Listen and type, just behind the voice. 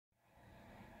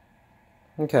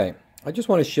Okay, I just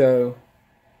want to show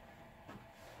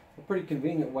a pretty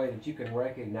convenient way that you can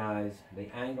recognize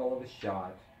the angle of a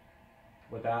shot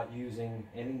without using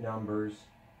any numbers.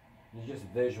 You just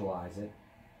visualize it.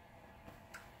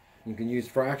 You can use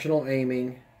fractional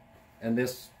aiming and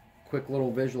this quick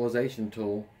little visualization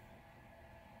tool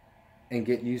and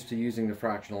get used to using the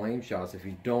fractional aim shots if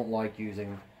you don't like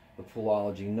using the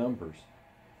Poolology numbers.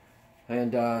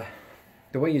 And the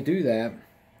way you do that,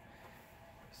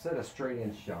 set a straight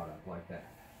in shot up like that.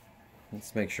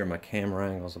 Let's make sure my camera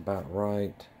angle's about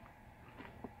right.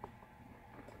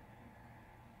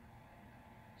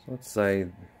 So let's say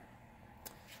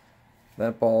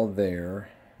that ball there,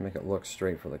 make it look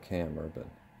straight for the camera, but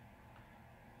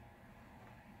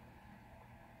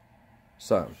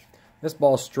so this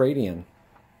ball's straight in.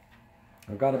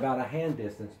 I've got about a hand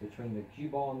distance between the cue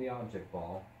ball and the object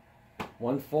ball.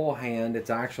 One full hand,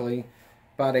 it's actually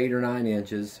about 8 or 9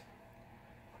 inches.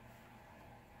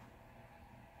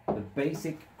 The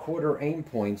basic quarter aim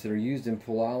points that are used in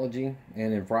Poolology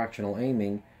and in fractional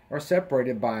aiming are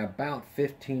separated by about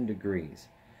 15 degrees.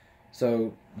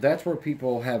 So that's where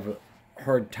people have a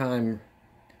hard time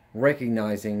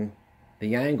recognizing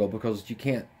the angle because you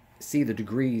can't see the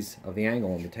degrees of the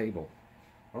angle on the table.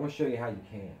 I'm going to show you how you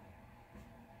can.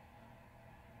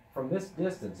 From this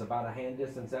distance, about a hand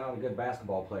distance out, a good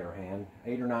basketball player hand,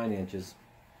 8 or 9 inches,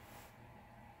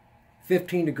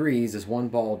 15 degrees is one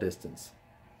ball distance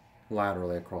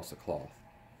laterally across the cloth,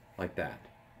 like that.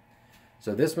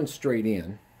 So this one's straight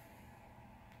in,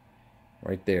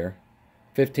 right there.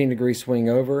 15 degree swing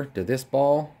over to this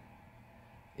ball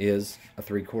is a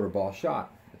 3/4 ball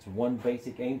shot. It's one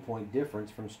basic aim point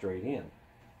difference from straight in.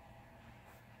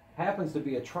 Happens to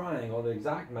be a triangle. The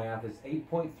exact math is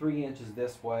 8.3 inches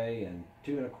this way and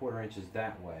 2 1/4 inches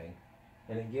that way,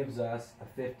 and it gives us a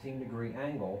 15 degree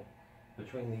angle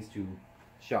between these two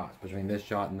shots, between this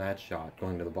shot and that shot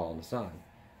going to the ball on the side.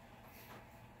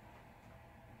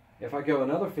 If I go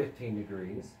another 15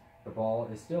 degrees, the ball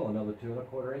is still another 2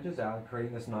 1/4 inches out,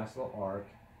 creating this nice little arc.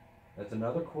 That's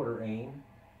another quarter aim.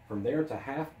 From there to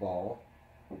half ball,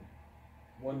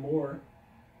 one more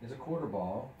is a quarter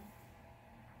ball.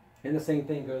 And the same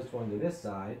thing goes going to this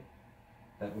side.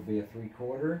 That would be a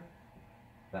 3/4,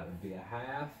 that would be a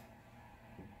half,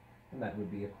 and that would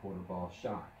be a quarter ball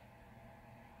shot.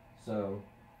 So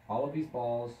all of these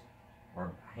balls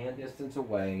are hand distance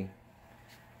away,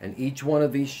 and each one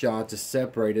of these shots is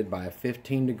separated by a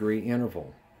 15 degree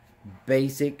interval.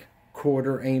 Basic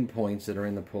quarter aim points that are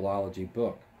in the Poolology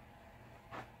book.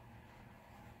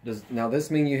 Now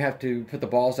this mean you have to put the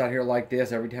balls out here like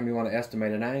this every time you want to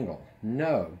estimate an angle?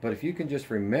 No, but if you can just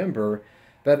remember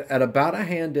that at about a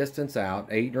hand distance out,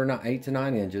 8 to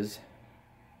 9 inches,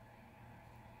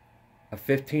 a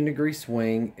 15 degree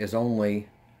swing is only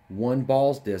one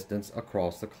ball's distance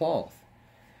across the cloth.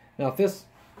 Now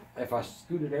if I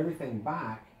scooted everything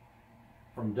back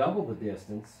from double the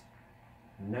distance,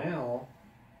 now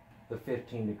the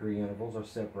 15 degree intervals are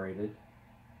separated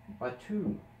by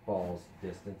 2 balls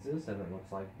distances, and it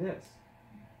looks like this.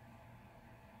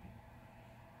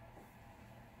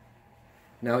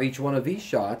 Now each one of these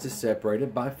shots is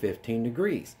separated by 15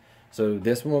 degrees. So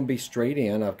this one will be straight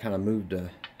in. I've kind of moved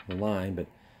the line, but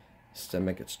just to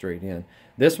make it straight in.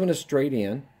 This one is straight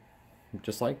in,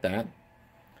 just like that.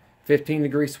 15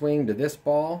 degree swing to this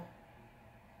ball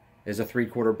is a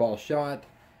 3/4 ball shot.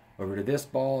 Over to this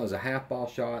ball is a half ball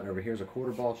shot. Over here's a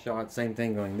quarter ball shot. Same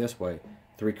thing going this way.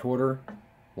 3/4,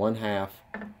 1/2,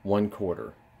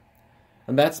 1/4.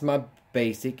 And that's my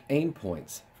basic aim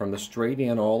points from the straight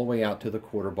in all the way out to the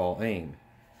quarter ball aim.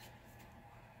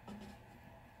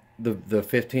 The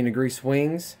 15 degree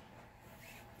swings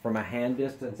from a hand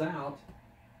distance out,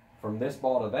 from this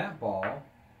ball to that ball,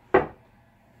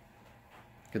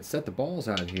 could set the balls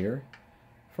out here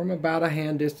from about a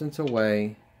hand distance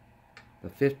away. The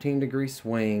 15 degree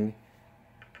swing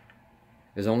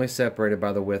is only separated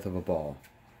by the width of a ball.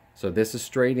 So this is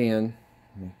straight in.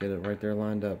 Let me get it right there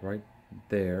lined up right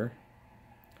there.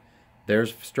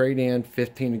 There's straight in,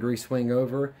 15 degree swing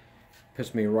over,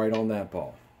 puts me right on that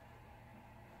ball.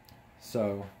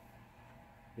 So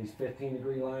these 15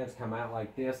 degree lines come out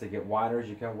like this. They get wider as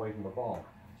you come away from the ball.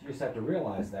 So you just have to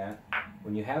realize that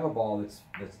when you have a ball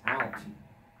that's out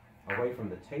away from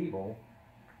the table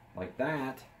like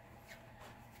that,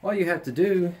 all you have to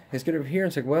do is get over here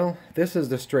and say, well, this is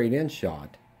the straight in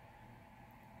shot.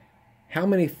 How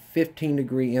many 15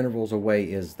 degree intervals away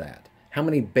is that? How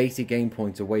many basic aim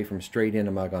points away from straight in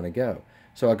am I going to go?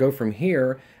 So I go from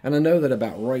here, and I know that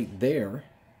about right there,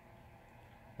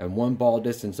 and one ball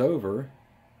distance over,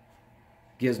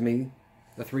 gives me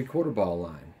the 3/4 ball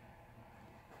line.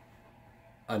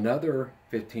 another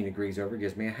 15 degrees over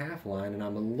gives me a half line, and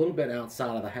I'm a little bit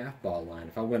outside of the half ball line.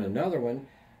 If I went another one,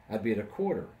 I'd be at a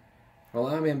quarter. Well,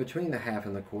 I'm in between the half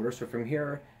and the quarter, so from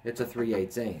here, it's a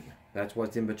 3/8 aim. That's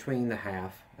what's in between the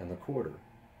half and the quarter.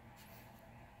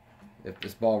 If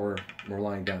this ball were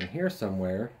lying down here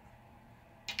somewhere,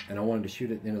 and I wanted to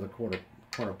shoot it into the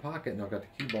corner pocket, and I've got the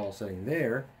cue ball sitting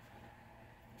there,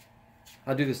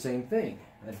 I'll do the same thing.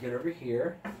 I'd get over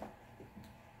here,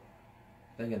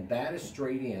 thinking that is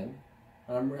straight in.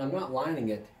 I'm not lining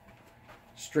it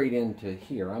straight into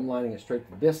here. I'm lining it straight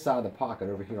to this side of the pocket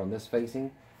over here on this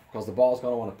facing, because the ball's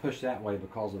going to want to push that way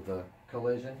because of the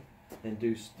collision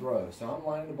induced throw. So I'm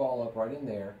lining the ball up right in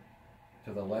there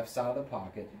to the left side of the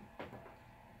pocket.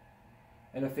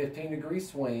 And a 15-degree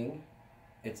swing,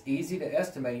 it's easy to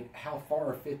estimate how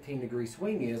far a 15-degree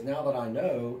swing is now that I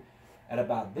know at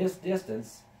about this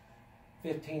distance,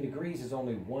 15 degrees is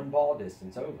only one ball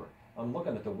distance over. I'm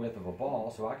looking at the width of a ball,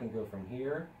 so I can go from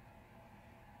here,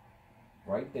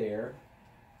 right there.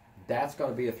 That's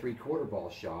going to be a 3/4 ball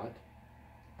shot.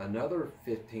 Another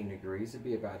 15 degrees would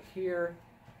be about here,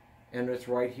 and it's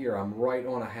right here. I'm right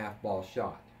on a half ball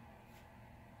shot.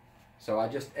 So I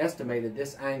just estimated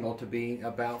this angle to be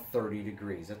about 30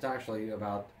 degrees. It's actually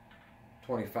about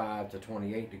 25 to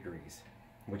 28 degrees,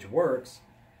 which works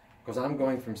because I'm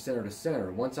going from center to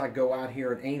center. Once I go out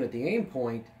here and aim at the aim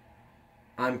point,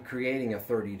 I'm creating a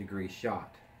 30-degree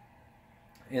shot.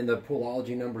 And the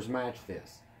Poolology numbers match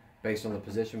this. Based on the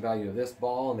position value of this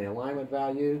ball and the alignment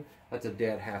value, that's a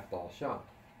dead half ball shot.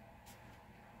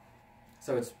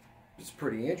 So it's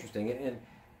pretty interesting. And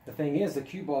the thing is, the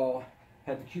cue ball,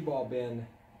 had the cue ball been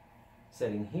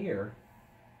sitting here,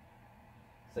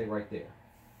 say right there,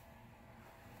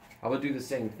 I would do the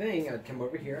same thing. I'd come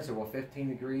over here and say, well, 15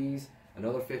 degrees,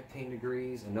 another 15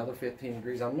 degrees, another 15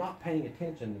 degrees. I'm not paying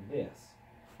attention to this.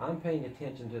 I'm paying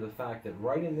attention to the fact that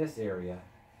right in this area,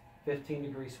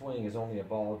 15-degree swing is only a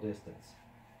ball distance.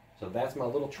 So that's my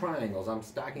little triangles. I'm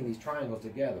stacking these triangles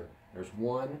together. There's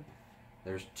one,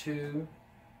 there's two,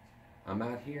 I'm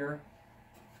out here.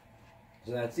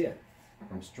 So that's it.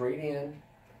 From straight in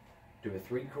to a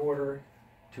 3/4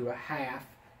 to a half.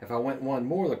 If I went one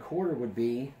more, the quarter would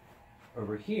be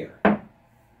over here. That's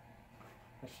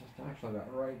just actually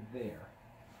about right there.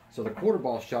 So the 1/4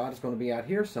 ball shot is going to be out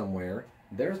here somewhere.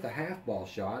 There's the half ball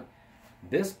shot.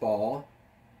 This ball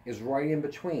is right in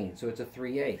between, so it's a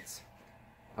 3/8.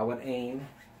 I would aim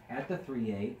at the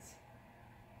 3/8,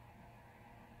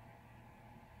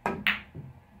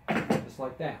 just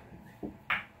like that.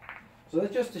 So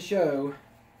that's just to show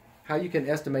how you can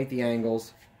estimate the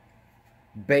angles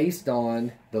based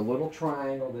on the little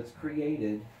triangle that's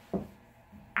created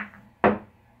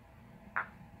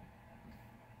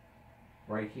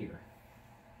right here.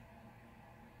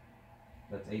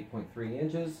 That's 8.3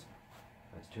 inches,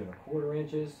 that's 2 1/4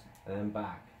 inches, and then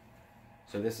back.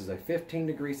 So this is a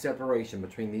 15-degree separation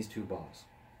between these two balls.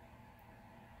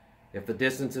 If the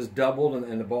distance is doubled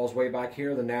and the ball's way back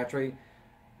here, then naturally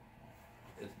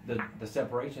the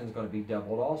separation is going to be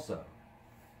doubled also.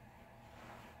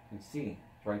 You can see,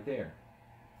 it's right there.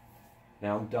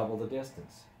 Now I'm double the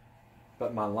distance.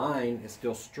 But my line is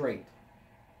still straight.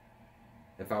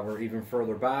 If I were even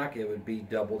further back, it would be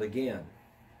doubled again.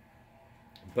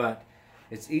 But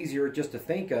it's easier just to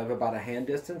think of about a hand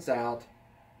distance out,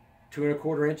 2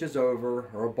 1/4 inches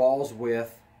over, or a ball's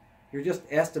width. You're just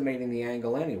estimating the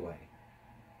angle anyway.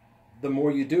 The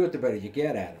more you do it, the better you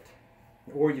get at it.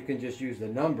 Or you can just use the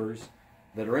numbers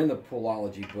that are in the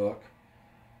Poolology book.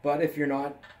 But if you're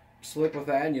not slick with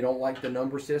that and you don't like the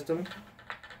number system,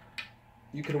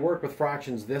 you can work with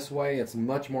fractions this way. It's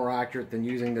much more accurate than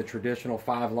using the traditional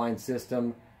 5-line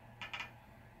system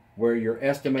where you're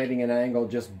estimating an angle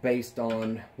just based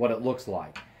on what it looks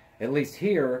like. At least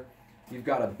here, you've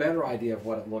got a better idea of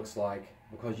what it looks like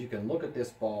because you can look at this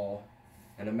ball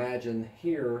and imagine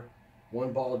here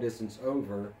one ball distance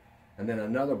over and then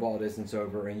another ball distance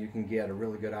over, and you can get a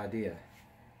really good idea.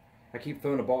 I keep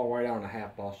throwing a ball right out on a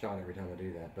half ball shot every time I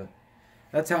do that, but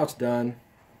that's how it's done.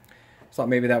 So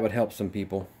maybe that would help some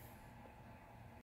people.